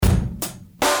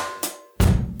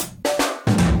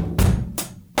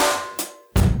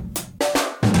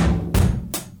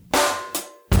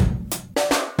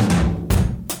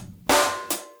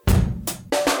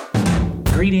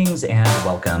Greetings and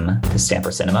welcome to Stamper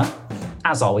Cinema.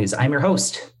 As always, I'm your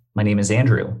host. My name is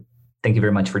Andrew. Thank you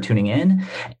very much for tuning in.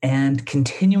 And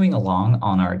continuing along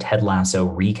on our Ted Lasso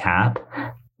recap,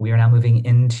 we are now moving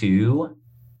into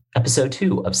episode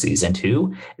 2 of season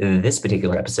 2. This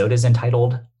particular episode is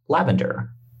entitled Lavender,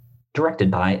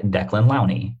 directed by Declan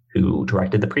Lowney, who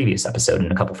directed the previous episode and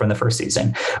a couple from the first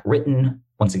season. Written,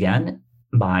 once again,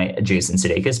 by Jason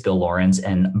Sudeikis, Bill Lawrence,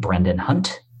 and Brendan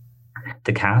Hunt.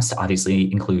 The cast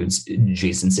obviously includes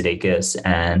Jason Sudeikis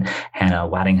and Hannah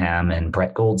Waddingham and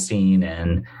Brett Goldstein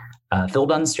and Phil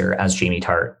Dunster as Jamie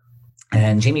Tart.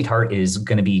 And Jamie Tart is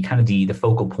going to be kind of the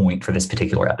focal point for this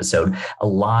particular episode. A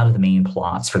lot of the main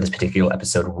plots for this particular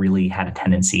episode really had a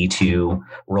tendency to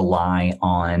rely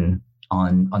on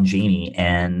Jamie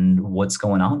and what's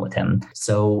going on with him.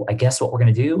 So I guess what we're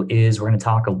going to do is we're going to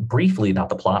talk briefly about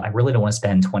the plot. I really don't want to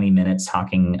spend 20 minutes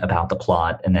talking about the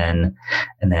plot and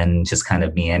then just kind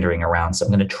of meandering around. So I'm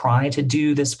going to try to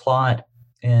do this plot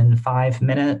in 5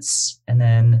 minutes, and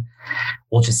then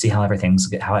we'll just see how everything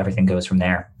goes from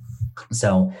there.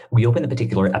 So we open the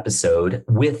particular episode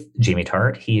with Jamie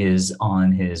Tart. He is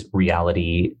on his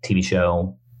reality TV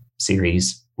show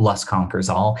series, Lust Conquers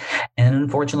All. And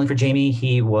unfortunately for Jamie,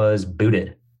 he was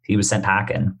booted. He was sent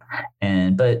packing.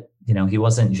 But he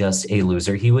wasn't just a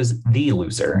loser. He was the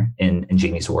loser in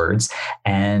Jamie's words.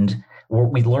 And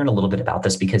we learn a little bit about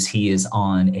this because he is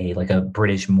on a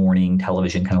British morning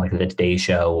television, kind of like the Today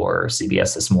Show or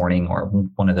CBS This Morning or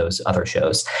one of those other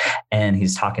shows. And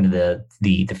he's talking to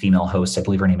the female host. I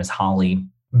believe her name is Holly.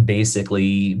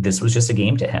 Basically, this was just a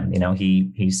game to him.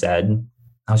 He said,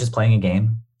 I was just playing a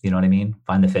game. You know what I mean?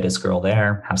 Find the fittest girl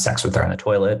there, have sex with her in the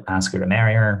toilet, ask her to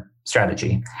marry her,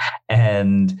 strategy.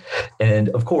 And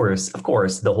of course,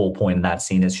 the whole point of that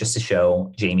scene is just to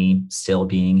show Jamie still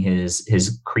being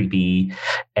his creepy,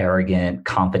 arrogant,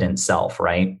 confident self,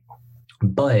 right?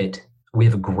 But we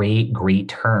have a great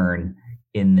turn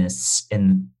in this,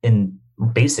 in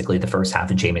basically the first half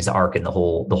of Jamie's arc and the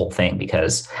whole thing,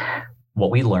 because what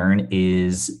we learn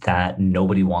is that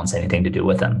nobody wants anything to do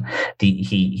with him.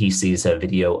 He sees a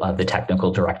video of the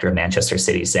technical director of Manchester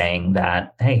City saying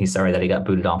that, hey, he's sorry that he got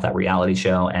booted off that reality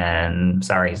show and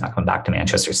sorry he's not coming back to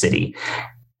Manchester City.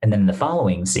 And then in the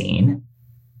following scene,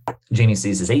 Jamie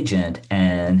sees his agent,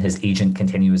 and his agent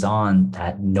continues on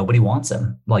that nobody wants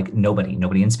him.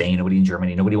 Nobody in Spain, nobody in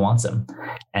Germany, nobody wants him.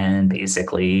 And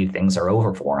basically things are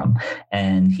over for him.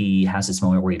 And he has this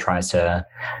moment where he tries to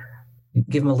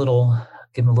give him a little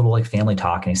family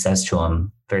talk. And he says to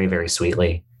him very, very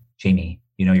sweetly, Jamie,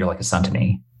 you're like a son to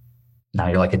me. Now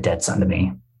you're like a dead son to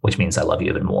me, which means I love you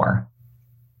even more.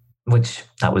 Which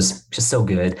that was just so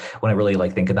good. When I really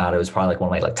think about it, it was probably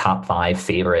one of my top 5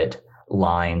 favorite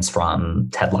lines from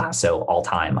Ted Lasso all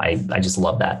time. I just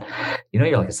love that.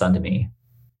 You're like a son to me.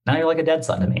 Now you're like a dead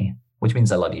son to me, which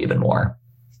means I love you even more.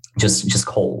 Just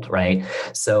cold, right?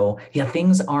 So yeah,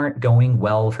 things aren't going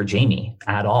well for Jamie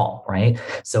at all, right?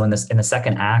 So in the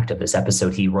second act of this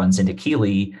episode, he runs into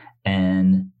Keeley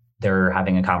and they're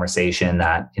having a conversation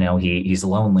that, he's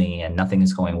lonely and nothing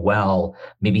is going well.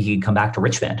 Maybe he'd come back to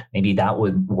Richmond. Maybe that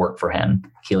would work for him.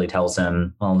 Keeley tells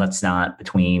him, well, that's not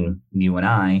between you and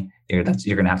I. You're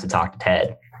going to have to talk to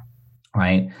Ted,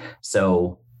 right?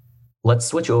 So let's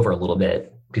switch over a little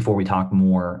bit before we talk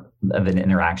more of an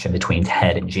interaction between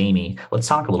Ted and Jamie. Let's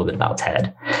talk a little bit about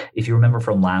Ted. If you remember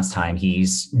from last time,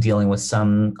 he's dealing with a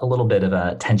little bit of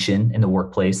a tension in the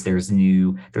workplace. There's a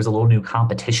little new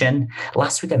competition.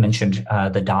 Last week I mentioned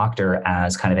the doctor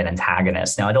as kind of an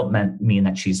antagonist. Now I don't mean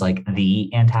that she's the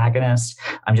antagonist.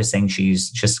 I'm just saying she's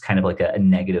just kind of a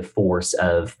negative force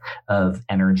of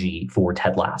energy for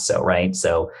Ted Lasso, right?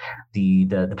 So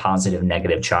the positive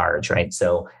negative charge, right?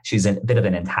 So she's a bit of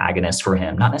an antagonist for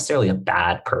him, not necessarily a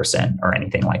bad person or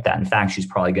anything like that. In fact, she's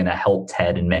probably going to help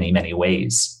Ted in many, many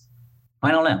ways. I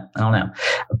don't know.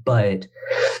 But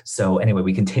so anyway,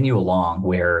 we continue along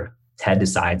where Ted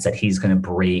decides that he's going to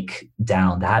break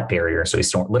down that barrier. So he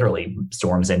literally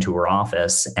storms into her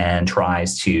office and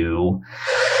tries to,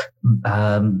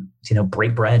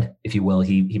 break bread, if you will.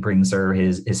 He brings her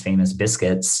his famous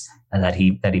biscuits that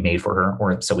he made for her,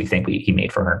 or so we think he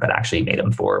made for her, but actually he made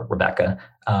them for Rebecca,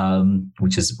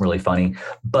 which is really funny.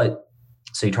 But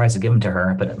so he tries to give them to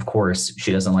her, but of course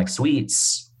she doesn't like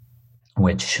sweets,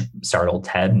 which startled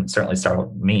Ted and certainly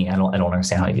startled me. I don't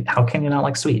understand how can you not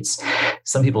like sweets?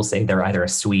 Some people say they're either a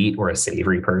sweet or a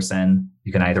savory person.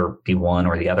 You can either be one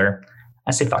or the other.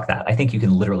 I say, fuck that. I think you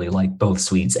can literally like both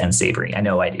sweets and savory. I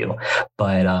know I do.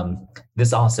 But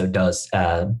this also does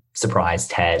surprise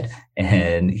Ted.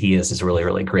 And he has this really,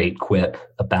 really great quip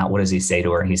about what does he say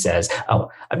to her? He says, oh,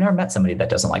 I've never met somebody that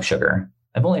doesn't like sugar.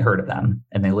 I've only heard of them,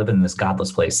 and they live in this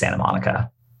godless place, Santa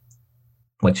Monica,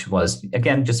 which was,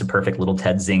 again, just a perfect little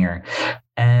Ted zinger.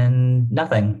 And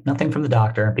nothing from the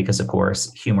doctor, because of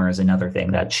course, humor is another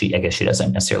thing that I guess she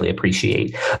doesn't necessarily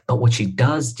appreciate. But what she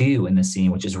does do in this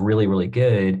scene, which is really, really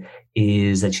good,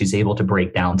 is that she's able to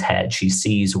break down Ted. She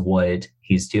sees what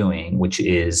he's doing, which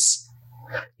is,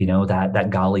 that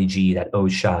golly gee, that oh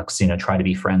shucks, try to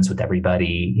be friends with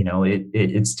everybody.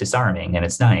 It's disarming and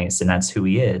it's nice, and that's who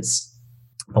he is.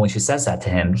 But when she says that to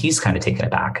him, he's kind of taken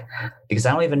aback, because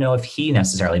I don't even know if he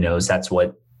necessarily knows that's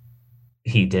what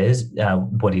he does,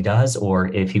 or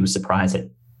if he was surprised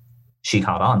that she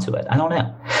caught on to it. I don't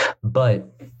know.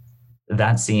 But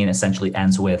that scene essentially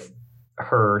ends with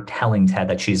her telling Ted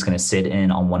that she's going to sit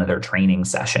in on one of their training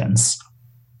sessions.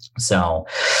 So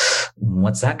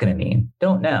what's that going to mean?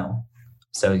 Don't know.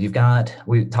 So we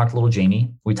talked a little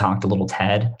Jamie, we talked a little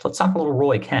Ted. Let's talk a little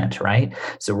Roy Kent, right?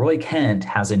 So Roy Kent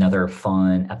has another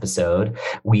fun episode.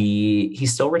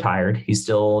 He's still retired. He's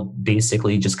still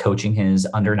basically just coaching his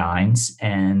under nines.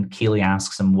 And Keeley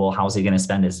asks him, well, how's he going to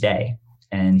spend his day?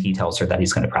 And he tells her that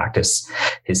he's going to practice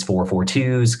his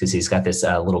 4-4-2s because he's got this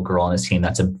little girl on his team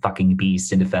that's a fucking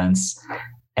beast in defense.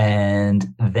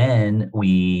 And then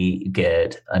we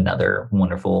get another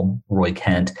wonderful Roy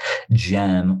Kent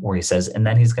gem where he says, and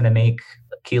then he's going to make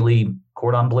Keeley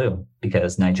cordon bleu,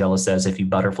 because Nigella says if you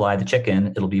butterfly the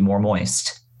chicken, it'll be more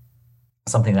moist.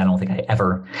 Something that I don't think I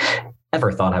ever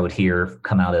thought I would hear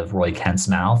come out of Roy Kent's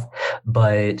mouth.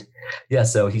 But yeah,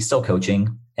 so he's still coaching.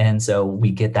 And so we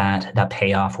get that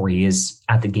payoff where he is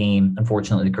at the game.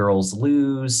 Unfortunately, the girls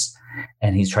lose,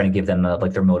 and he's trying to give them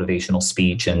their motivational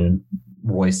speech, and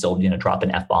Roy's still,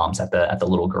 dropping F-bombs at the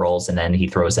little girls, and then he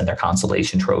throws in their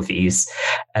consolation trophies.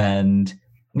 And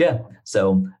yeah,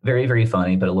 so very, very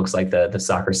funny, but it looks like the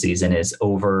soccer season is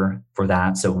over for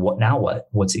that. So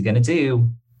what's he going to do?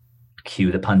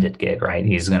 Cue the pundit gig, right?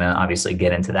 He's going to obviously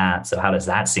get into that. So how does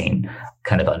that scene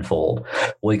kind of unfold?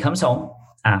 Well, he comes home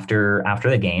after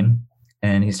the game,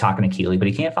 and he's talking to Keeley, but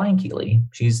he can't find Keeley.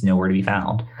 She's nowhere to be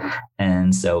found.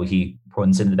 And so he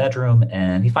runs into the bedroom,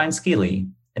 and he finds Keeley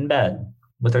in bed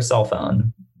with her cell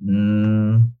phone.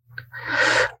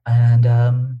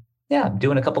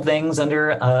 Doing a couple things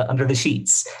under the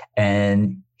sheets.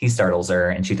 And he startles her,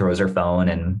 and she throws her phone,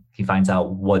 and he finds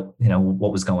out what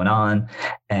was going on.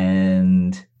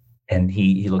 And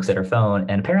he looks at her phone,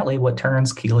 and apparently what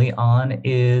turns Keeley on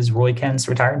is Roy Kent's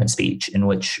retirement speech, in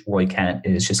which Roy Kent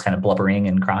is just kind of blubbering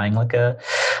and crying like a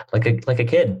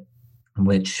kid,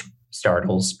 which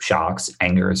startles, shocks,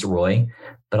 angers Roy,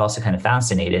 but also kind of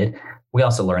fascinated. We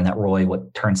also learn that Roy,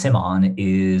 what turns him on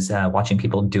is watching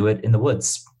people do it in the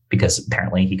woods, because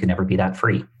apparently he could never be that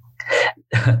free.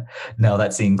 Now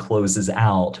that scene closes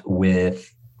out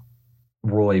with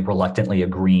Roy reluctantly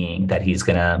agreeing that he's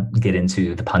going to get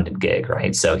into the pundit gig,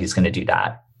 right? So he's going to do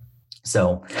that.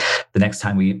 So the next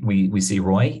time we see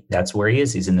Roy, that's where he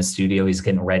is. He's in the studio. He's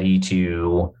getting ready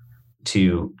to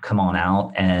come on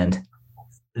out. And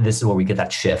this is where we get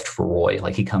that shift for Roy.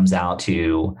 Like, he comes out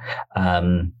to,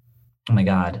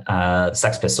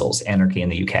 Sex Pistols, Anarchy in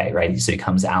the UK, right? So he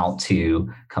comes out to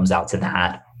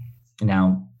that.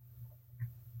 Now,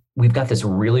 we've got this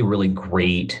really, really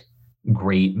great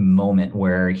moment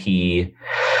where he's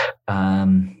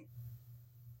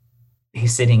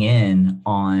sitting in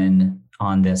on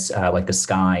this the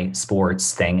Sky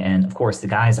Sports thing, and of course the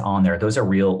guys on there, those are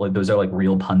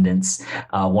real pundits.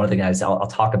 One of the guys, I'll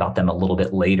talk about them a little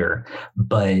bit later,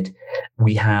 but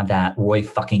we have that Roy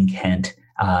fucking Kent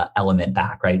element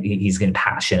back, right? He's getting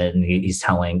passionate, and he's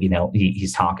telling,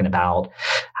 he's talking about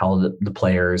how the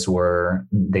players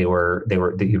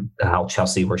how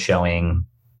Chelsea were showing,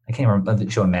 I can't remember,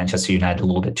 showing Manchester United a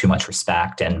little bit too much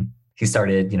respect, and he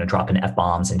started, dropping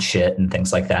F-bombs and shit and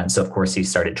things like that. And so of course he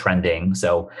started trending.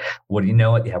 So what do you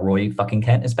know? Yeah, Roy fucking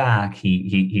Kent is back.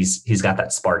 He's got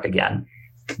that spark again.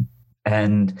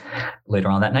 And later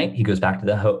on that night, he goes back to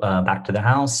the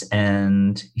house,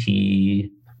 and he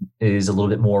is a little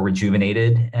bit more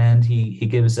rejuvenated, and he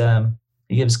gives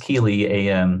Keeley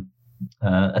a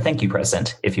thank you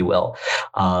present, if you will.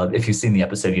 If you've seen the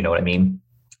episode, you know what I mean.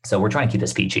 So we're trying to keep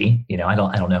this peachy. I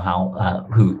don't know how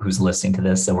who's listening to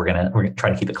this, so we're gonna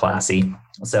try to keep it classy.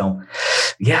 So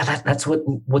yeah, that's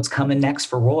what's coming next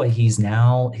for Roy. He's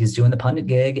doing the pundit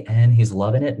gig, and he's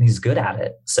loving it, and he's good at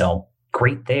it. So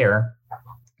great there.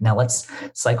 Now let's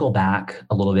cycle back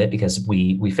a little bit, because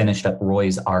we finished up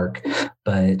Roy's arc,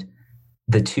 but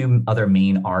the two other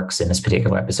main arcs in this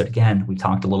particular episode, again, we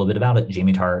talked a little bit about it: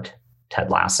 Jamie Tart, Ted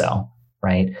Lasso,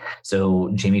 right? So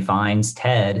Jamie finds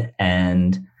Ted,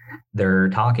 and they're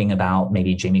talking about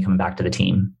maybe Jamie coming back to the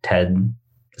team. Ted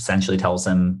essentially tells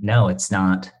him, no, it's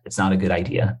not a good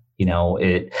idea.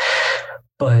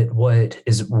 But what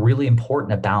is really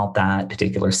important about that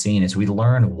particular scene is we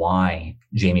learn why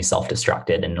Jamie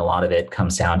self-destructed. And a lot of it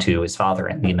comes down to his father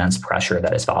and the immense pressure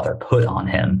that his father put on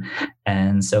him.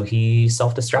 And so he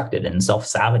self-destructed and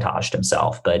self-sabotaged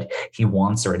himself, but he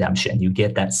wants a redemption. You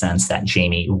get that sense that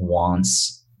Jamie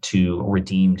wants to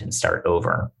redeem and start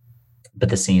over. But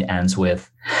the scene ends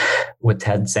with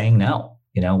Ted saying, no,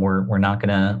 we're not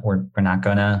gonna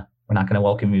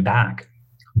welcome you back.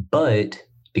 But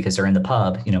because they're in the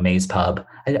pub, May's pub.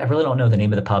 I really don't know the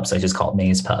name of the pub, so I just call it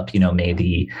May's pub. May,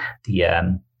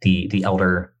 the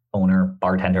elder owner,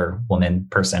 bartender, woman,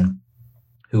 person,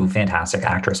 who fantastic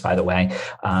actress, by the way,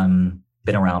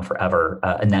 been around forever.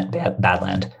 Annette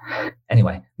Badland.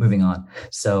 Anyway, moving on.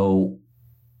 So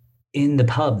in the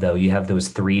pub, though, you have those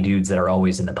three dudes that are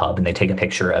always in the pub, and they take a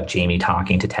picture of Jamie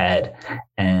talking to Ted,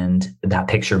 and that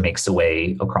picture makes its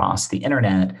way across the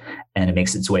internet, and it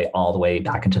makes its way all the way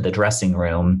back into the dressing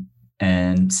room,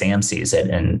 and Sam sees it,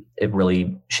 and it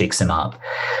really shakes him up.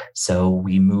 So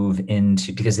we move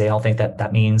into, because they all think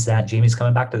that means that Jamie's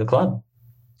coming back to the club.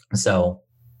 So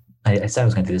I said I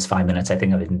was going to do this 5 minutes. I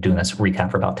think I've been doing this recap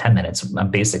for about 10 minutes.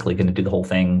 I'm basically going to do the whole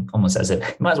thing almost as if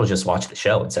you might as well just watch the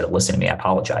show instead of listening to me. I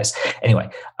apologize. Anyway,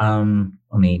 let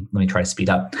me try to speed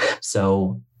up.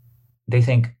 So they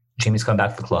think Jamie's coming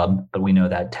back to the club, but we know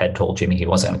that Ted told Jamie he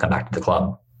wasn't going to come back to the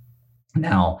club.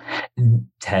 Now,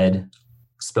 Ted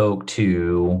spoke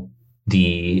to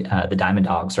the Diamond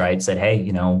Dogs, right? Said, hey,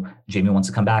 Jamie wants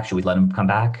to come back. Should we let him come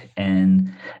back?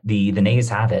 And the nays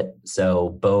have it.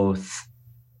 So both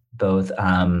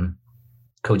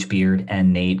Coach Beard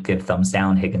and Nate give thumbs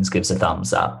down. Higgins gives a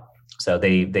thumbs up. So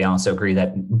they also agree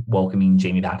that welcoming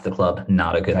Jamie back to the club,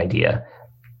 not a good idea.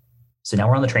 So now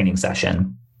we're on the training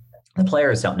session. The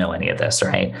players don't know any of this,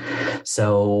 right?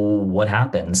 So what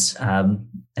happens?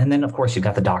 And then, of course, you've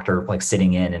got the doctor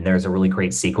sitting in, and there's a really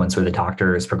great sequence where the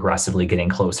doctor is progressively getting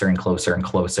closer and closer and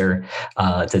closer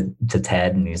to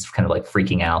Ted, and he's kind of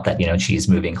freaking out that she's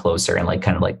moving closer and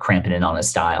kind of cramping in on his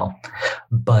style.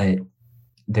 But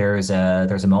there's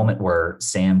a moment where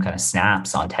Sam kind of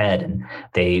snaps on Ted, and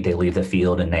they leave the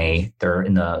field, and they're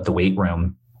in the weight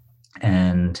room,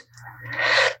 and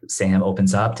Sam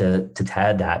opens up to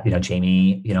Ted that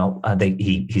Jamie,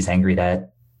 he's angry that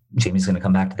Jamie's going to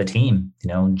come back to the team.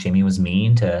 Jamie was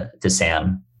mean to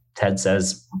Sam. Ted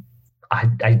says,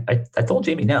 I told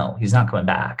Jamie no, he's not coming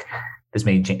back. This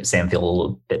made Sam feel a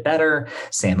little bit better.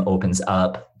 Sam opens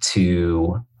up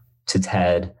to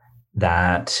Ted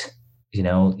that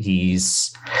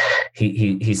he's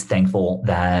thankful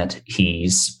that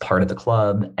he's part of the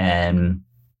club, and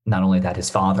not only that, his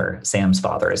father, Sam's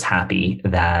father, is happy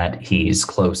that he's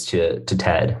close to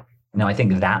Ted. Now, I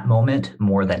think that moment,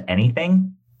 more than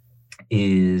anything,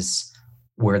 is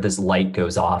where this light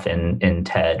goes off in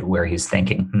Ted, where he's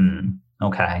thinking,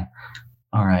 okay,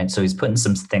 all right. So he's putting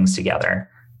some things together.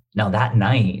 Now, that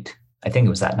night, I think it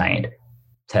was that night,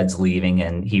 Ted's leaving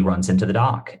and he runs into the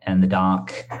doc, and the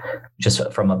doc,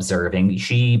 just from observing,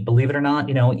 she, believe it or not,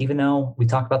 even though we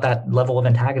talk about that level of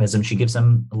antagonism, she gives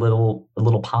him a little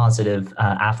positive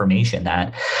affirmation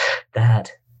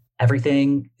that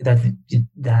everything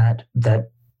that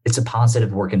it's a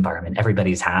positive work environment.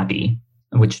 Everybody's happy,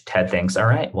 which Ted thinks, all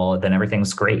right, well, then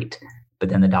everything's great. But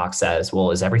then the doc says,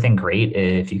 well, is everything great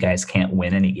if you guys can't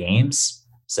win any games?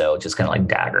 So just kind of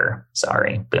dagger,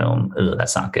 sorry, boom. Ugh,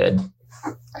 that's not good.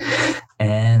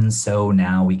 And so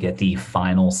now we get the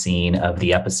final scene of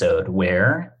the episode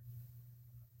where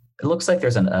it looks like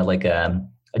there's a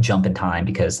jump in time,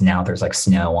 because now there's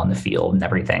snow on the field and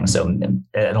everything. So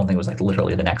I don't think it was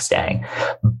literally the next day,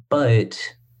 but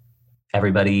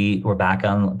everybody, we're back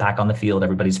on the field.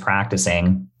 Everybody's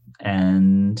practicing.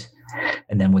 And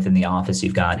then within the office,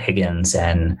 you've got Higgins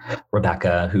and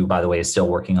Rebecca, who, by the way, is still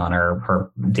working on her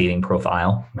dating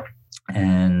profile.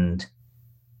 And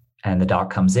the doc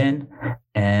comes in,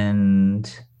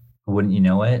 and wouldn't you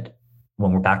know it,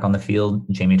 when we're back on the field,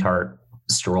 Jamie Tartt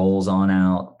strolls on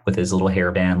out with his little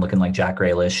hairband looking like Jack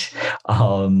Grealish.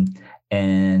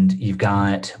 And you've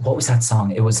got, what was that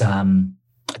song? It was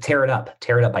Tear It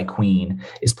Up by Queen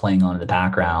is playing on in the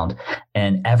background.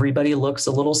 And everybody looks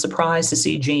a little surprised to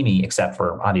see Jamie, except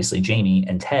for obviously Jamie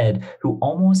and Ted, who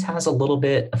almost has a little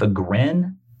bit of a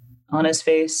grin on his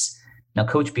face. Now,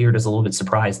 Coach Beard is a little bit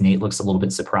surprised. Nate looks a little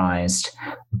bit surprised,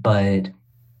 but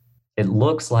it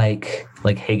looks like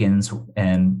Higgins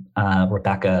and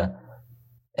Rebecca,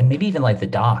 and maybe even the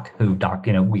doc,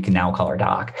 we can now call her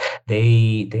Doc.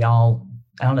 They all,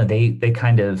 I don't know,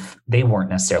 they weren't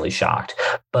necessarily shocked,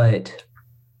 but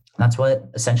That's what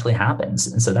essentially happens.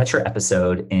 And so that's your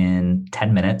episode in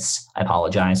 10 minutes. I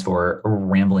apologize for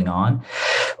rambling on.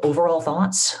 Overall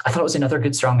thoughts, I thought it was another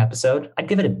good, strong episode. I'd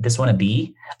give this one a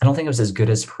B. I don't think it was as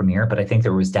good as premiere, but I think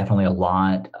there was definitely a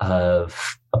lot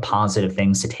of positive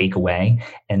things to take away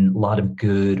and a lot of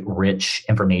good, rich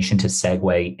information to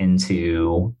segue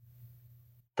into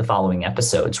the following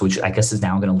episodes, which I guess is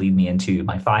now going to lead me into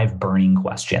my 5 burning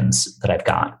questions that I've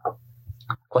got.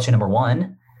 Question number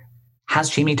 1. Has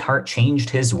Jamie Tartt changed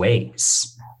his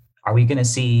ways? Are we going to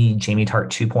see Jamie Tartt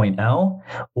 2.0,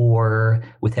 or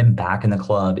with him back in the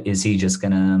club, is he just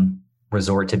going to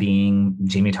resort to being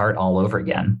Jamie Tartt all over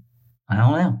again? I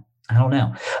don't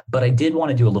know. But I did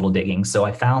want to do a little digging. So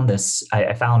I found this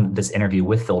interview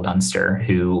with Phil Dunster,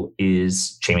 who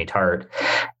is Jamie Tartt.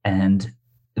 And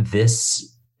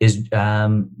this is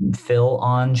Phil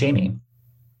on Jamie.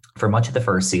 For much of the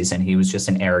first season, he was just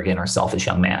an arrogant or selfish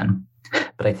young man.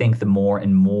 But I think the more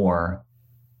and more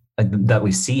that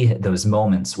we see those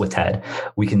moments with Ted,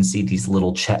 we can see these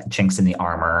little chinks in the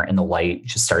armor, and the light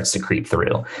just starts to creep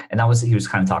through. And he was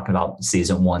kind of talking about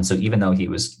season 1. So even though he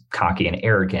was cocky and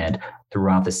arrogant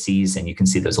throughout the season, you can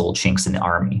see those little chinks in the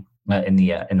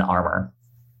armor.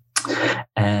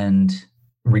 And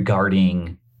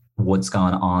regarding what's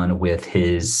gone on with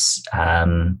his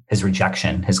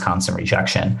rejection, his constant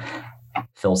rejection,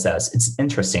 Phil says it's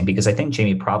interesting because I think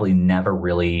Jamie probably never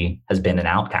really has been an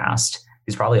outcast.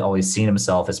 He's probably always seen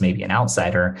himself as maybe an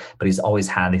outsider, but he's always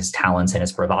had his talents and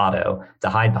his bravado to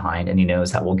hide behind, and he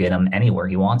knows that will get him anywhere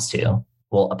he wants to.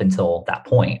 Well, up until that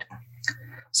point.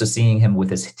 So seeing him with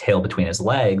his tail between his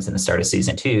legs in the start of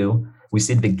season 2, we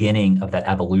see the beginning of that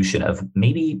evolution of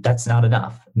maybe that's not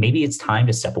enough. Maybe it's time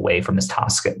to step away from this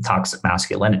toxic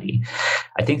masculinity.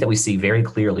 I think that we see very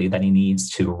clearly that he needs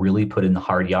to really put in the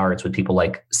hard yards with people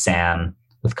like Sam,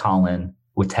 with Colin,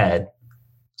 with Ted.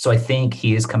 So I think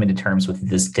he is coming to terms with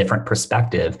this different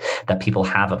perspective that people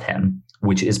have of him,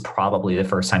 which is probably the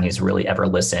first time he's really ever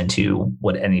listened to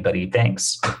what anybody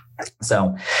thinks.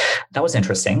 So that was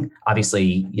interesting.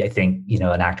 Obviously, I think,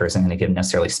 an actor isn't going to give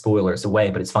necessarily spoilers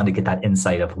away, but it's fun to get that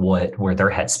insight of where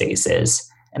their headspace is.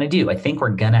 And I think we're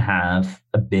going to have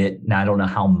a bit, now I don't know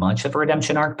how much of a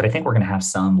redemption arc, but I think we're going to have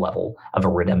some level of a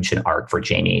redemption arc for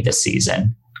Jamie this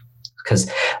season.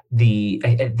 Because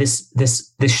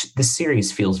this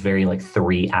series feels very like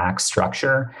 3-act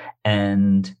structure.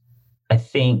 And I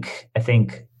think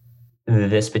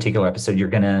this particular episode, you're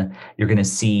gonna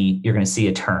see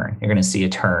a turn. You're gonna see a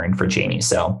turn for Jamie.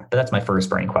 But that's my first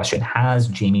burning question. Has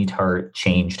Jamie Tartt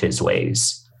changed his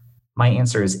ways? My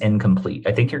answer is incomplete.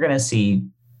 I think you're gonna see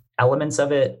elements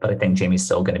of it, but I think Jamie's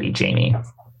still gonna be Jamie.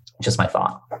 Just my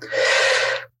thought.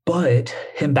 But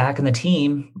him back in the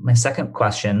team, my second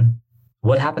question,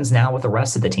 what happens now with the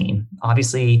rest of the team?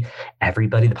 Obviously,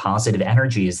 everybody, the positive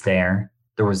energy is there.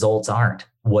 The results aren't.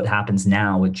 What happens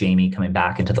now with Jamie coming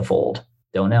back into the fold?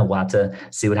 Don't know. We'll have to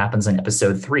see what happens in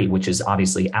episode 3, which is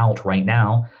obviously out right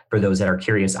now. For those that are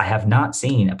curious, I have not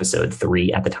seen episode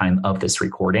 3 at the time of this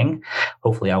recording.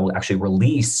 Hopefully, I will actually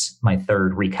release my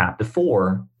 3rd recap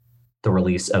before the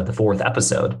release of the 4th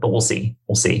episode, but we'll see.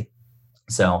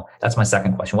 So that's my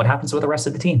second question. What happens with the rest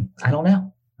of the team? I don't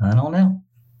know.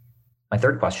 My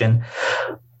third question,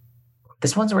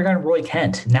 this one's regarding Roy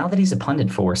Kent. Now that he's a pundit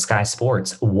for Sky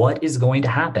Sports, what is going to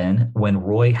happen when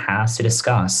Roy has to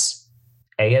discuss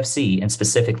AFC and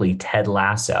specifically Ted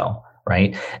Lasso,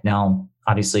 right? Now,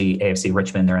 obviously, AFC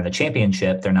Richmond, they're in the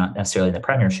championship. They're not necessarily in the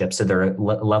premiership, so they're a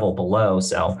level below.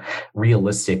 So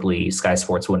realistically, Sky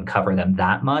Sports wouldn't cover them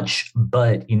that much,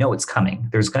 but it's coming.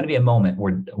 There's going to be a moment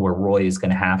where Roy is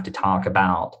going to have to talk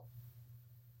about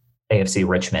AFC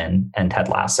Richmond and Ted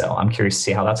Lasso. I'm curious to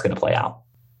see how that's going to play out.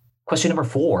 Question number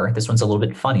 4, this one's a little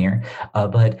bit funnier,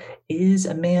 but is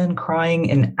a man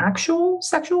crying an actual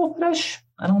sexual fetish?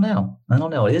 I don't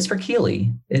know. It is for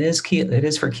Keely. It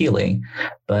is for Keely,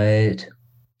 but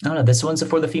I don't know. This one's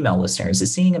for the female listeners.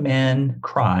 Is seeing a man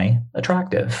cry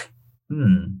attractive?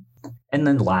 And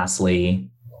then lastly,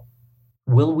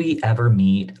 will we ever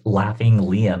meet Laughing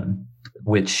Liam?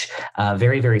 Which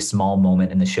very, very small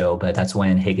moment in the show, but that's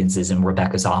when Higgins is in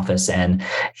Rebecca's office and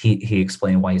he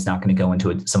explained why he's not going to go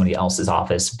into somebody else's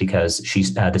office because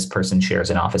this person shares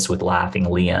an office with Laughing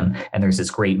Liam. And there's this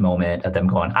great moment of them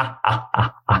going,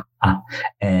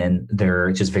 and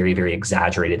they're just very, very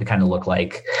exaggerated. They kind of look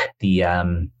like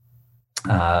the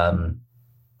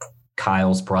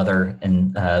Kyle's brother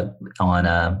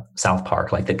on South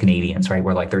Park, like the Canadians, right?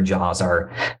 Where like their jaws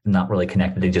are not really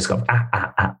connected. They just go,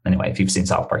 Anyway, if you've seen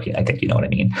South Park, I think you know what I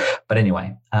mean. But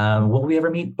anyway, will we ever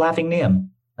meet Laughing Liam?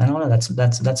 I don't know.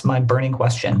 That's my burning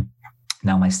question.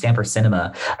 Now, my Stamper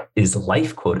Cinema is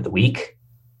life quote of the week.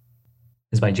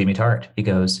 is by Jamie Tart. He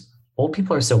goes, "Old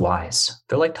people are so wise.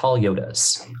 They're like tall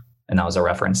Yodas." And that was a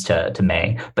reference to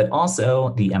May, but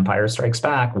also The Empire Strikes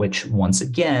Back, which once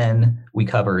again we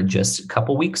covered just a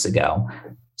couple weeks ago.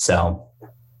 So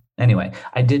anyway,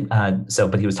 I did.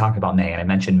 But he was talking about May, and I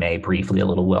mentioned May briefly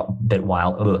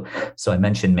So I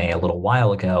mentioned May a little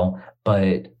while ago,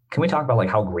 but can we talk about like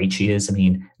how great she is? I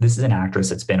mean, this is an actress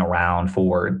that's been around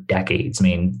for decades. I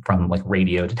mean, from like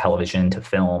radio to television to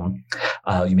film.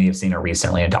 You may have seen her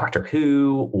recently in Doctor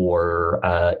Who or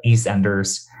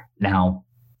EastEnders. Now,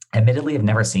 admittedly, I've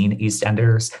never seen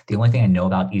EastEnders. The only thing I know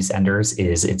about EastEnders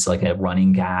is it's like a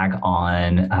running gag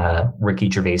on Ricky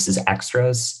Gervais's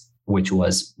Extras, which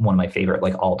was one of my favorite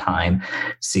like all-time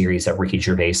series that Ricky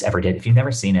Gervais ever did. If you've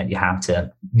never seen it, you have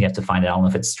to find it. I don't know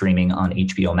if it's streaming on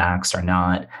HBO Max or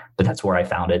not, but that's where I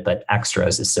found it. But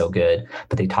Extras is so good.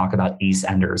 But they talk about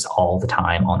EastEnders all the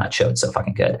time on that show. It's so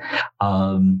fucking good.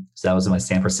 So that was my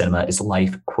Stanford Cinema is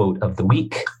Life quote of the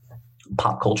week.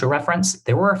 Pop culture reference.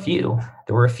 There were a few.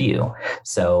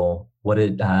 So what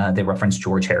did they reference?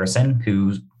 George Harrison,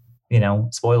 who's,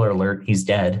 spoiler alert, he's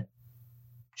dead.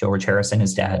 George Harrison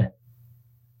is dead.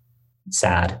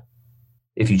 Sad.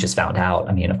 If you just found out.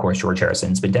 I mean, of course, George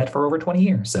Harrison's been dead for over 20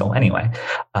 years. So anyway,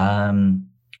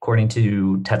 according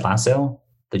to Ted Lasso,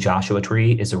 the Joshua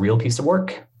Tree is a real piece of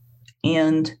work.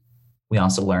 And we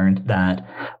also learned that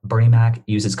Bernie Mac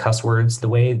uses cuss words the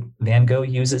way Van Gogh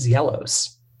uses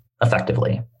yellows,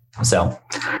 effectively. So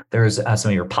there's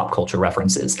some of your pop culture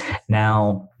references.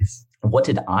 Now, what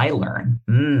did I learn?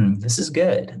 This is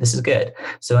good.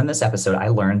 So in this episode, I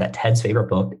learned that Ted's favorite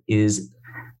book is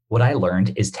The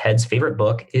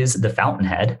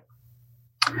Fountainhead.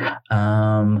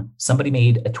 Somebody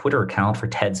made a Twitter account for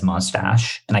Ted's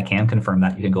mustache, and I can confirm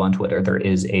that. You can go on Twitter. There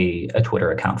is a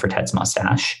Twitter account for Ted's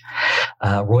mustache.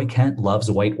 Roy Kent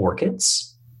loves white orchids.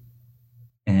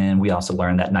 And we also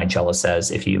learned that Nigella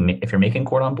says, if you're making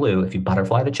cordon bleu, if you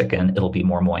butterfly the chicken, it'll be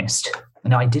more moist.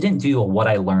 Now, I didn't do what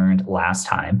I learned last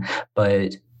time,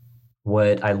 but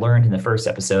what I learned in the first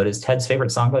episode is Ted's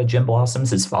favorite song by Jim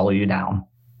Blossoms is Follow You Down.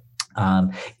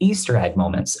 Easter egg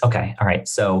moments. Okay. All right.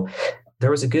 So there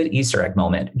was a good Easter egg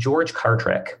moment. George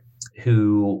Cartrick,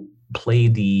 who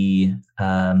played the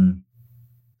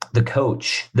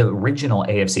coach, the original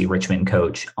AFC Richmond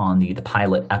coach on the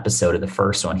pilot episode of the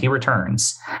first one, he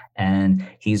returns, and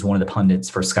he's one of the pundits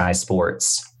for Sky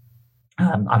Sports.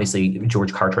 Obviously,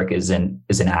 George Cartrick is an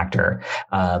actor,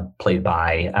 played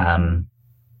by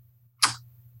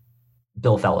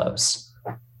Bill Fellows.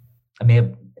 I may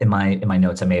have in my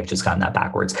notes, I may have just gotten that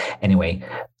backwards. Anyway,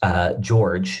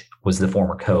 George was the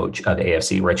former coach of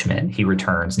AFC Richmond. He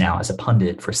returns now as a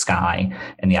pundit for Sky,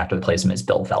 and the actor that plays him is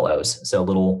Bill Fellows. So a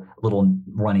little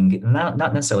running, not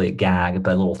necessarily a gag,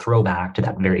 but a little throwback to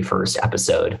that very first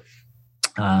episode.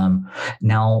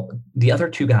 Now, the other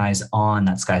two guys on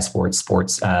that Sky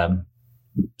Sports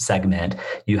segment,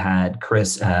 you had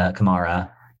Chris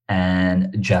Kamara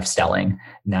and Jeff Stelling.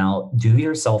 Now, do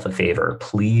yourself a favor.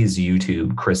 Please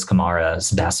YouTube Chris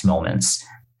Kamara's best moments.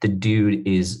 The dude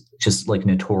is just like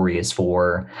notorious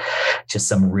for just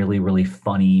some really, really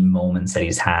funny moments that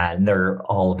he's had. And they're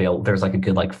all available. There's like a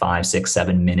good 5, 6,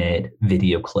 7 minute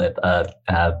video clip of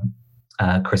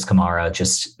Chris Kamara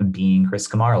just being Chris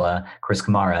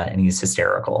Kamara, and he's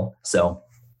hysterical. So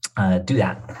do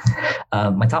that.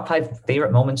 My top 5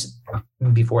 favorite moments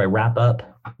before I wrap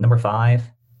up. Number 5.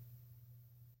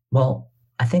 Well,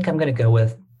 I think I'm going to go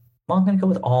with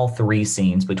all 3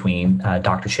 scenes between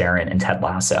Dr. Sharon and Ted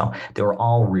Lasso. They were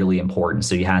all really important.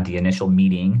 So you had the initial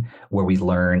meeting where we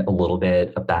learn a little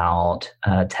bit about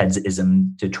Ted's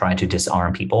ism to try to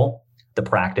disarm people. The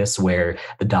practice where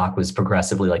the doc was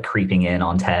progressively creeping in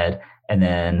on Ted. And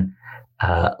then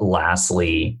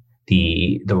lastly,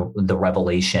 the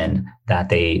revelation that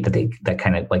that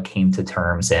kind of came to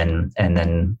terms and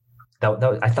then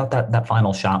I thought that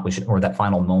final shot or that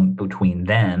final moment between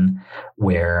them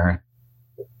where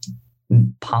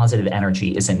positive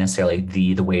energy isn't necessarily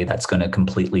the way that's going to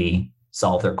completely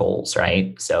solve their goals,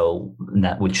 right? So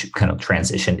that which kind of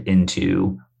transitioned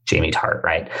into Jamie Tart,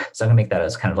 right? So I'm going to make that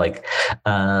as kind of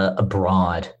a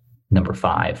broad number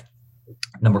 5.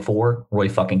 Number 4, Roy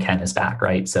fucking Kent is back,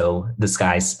 right? So the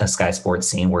Sky Sports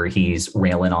scene where he's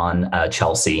railing on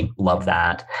Chelsea. Love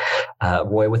that.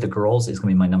 Roy with the girls is going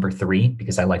to be my number 3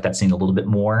 because I like that scene a little bit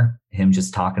more. Him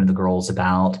just talking to the girls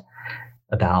about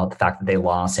the fact that they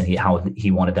lost and how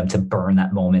he wanted them to burn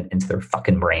that moment into their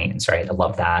fucking brains, right? I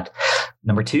love that.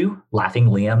 Number 2, laughing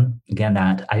Liam. Again,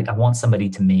 that I want somebody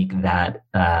to make that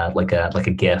like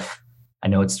a GIF. I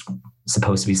know it's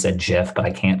supposed to be said GIF, but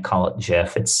I can't call it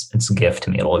GIF. It's GIF to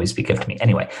me. It'll always be GIF to me.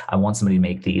 Anyway, I want somebody to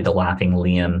make the laughing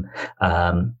Liam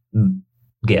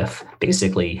GIF,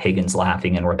 basically Higgins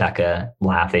laughing and Rebecca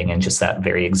laughing, and just that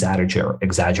very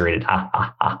exaggerated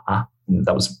that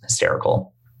was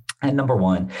hysterical. And number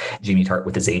 1, Jamie Tartt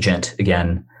with his agent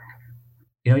again.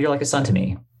 You're like a son to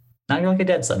me. Now you're like a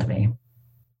dead son to me,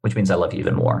 which means I love you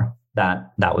even more. That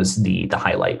was the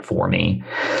highlight for me.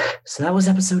 So that was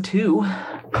episode 2.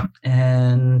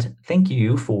 And thank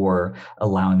you for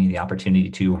allowing me the opportunity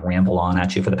to ramble on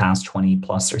at you for the past 20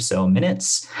 plus or so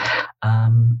minutes.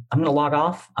 I'm going to log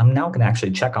off. I'm now going to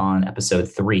actually check on episode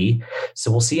 3.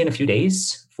 So we'll see you in a few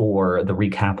days for the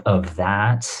recap of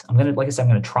that. I'm going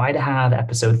to try to have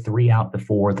episode 3 out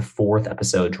before the 4th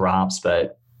episode drops,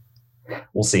 but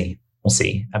we'll see. We'll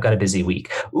see. I've got a busy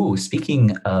week. Ooh,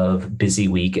 speaking of busy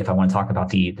week, if I want to talk about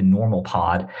the normal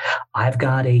pod, I've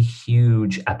got a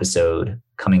huge episode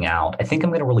coming out. I think I'm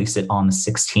going to release it on the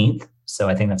 16th. So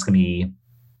I think that's going to be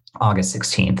August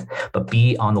 16th, but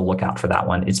be on the lookout for that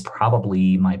one. It's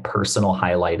probably my personal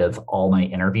highlight of all my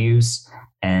interviews.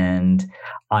 And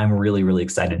I'm really, really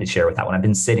excited to share with that one. I've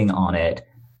been sitting on it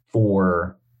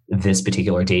for this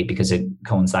particular date because it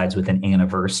coincides with an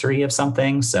anniversary of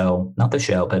something. So not the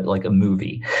show, but like a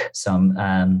movie. So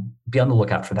be on the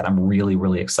lookout for that. I'm really,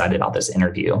 really excited about this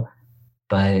interview.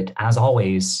 But as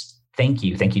always, thank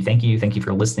you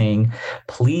for listening.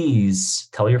 Please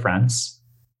tell your friends.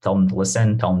 Tell them to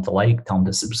listen, tell them to like, tell them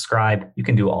to subscribe. You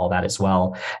can do all that as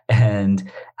well.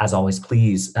 And as always,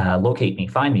 please locate me,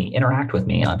 find me, interact with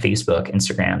me on Facebook,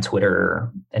 Instagram, Twitter,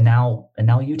 and now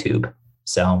YouTube.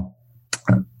 So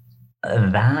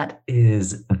that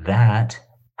is that.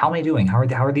 How am I doing? How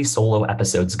are these solo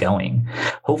episodes going?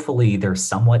 Hopefully they're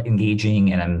somewhat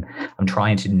engaging, and I'm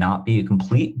trying to not be a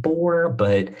complete bore,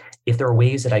 but if there are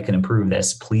ways that I can improve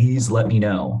this, please let me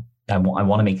know. I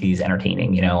want to make these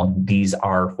entertaining. These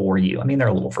are for you. I mean, they're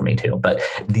a little for me too, but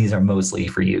these are mostly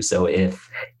for you. So if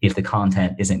the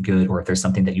content isn't good, or if there's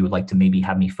something that you would like to maybe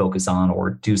have me focus on or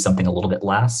do something a little bit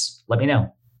less, let me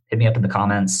know. Hit me up in the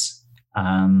comments.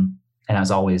 And as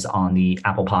always, on the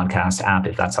Apple Podcast app,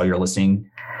 if that's how you're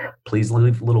listening, please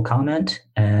leave a little comment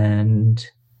and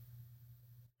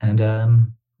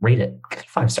rate it.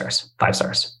 5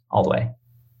 stars all the way.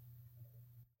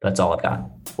 That's all I've got.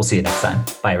 We'll see you next time.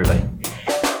 Bye, everybody.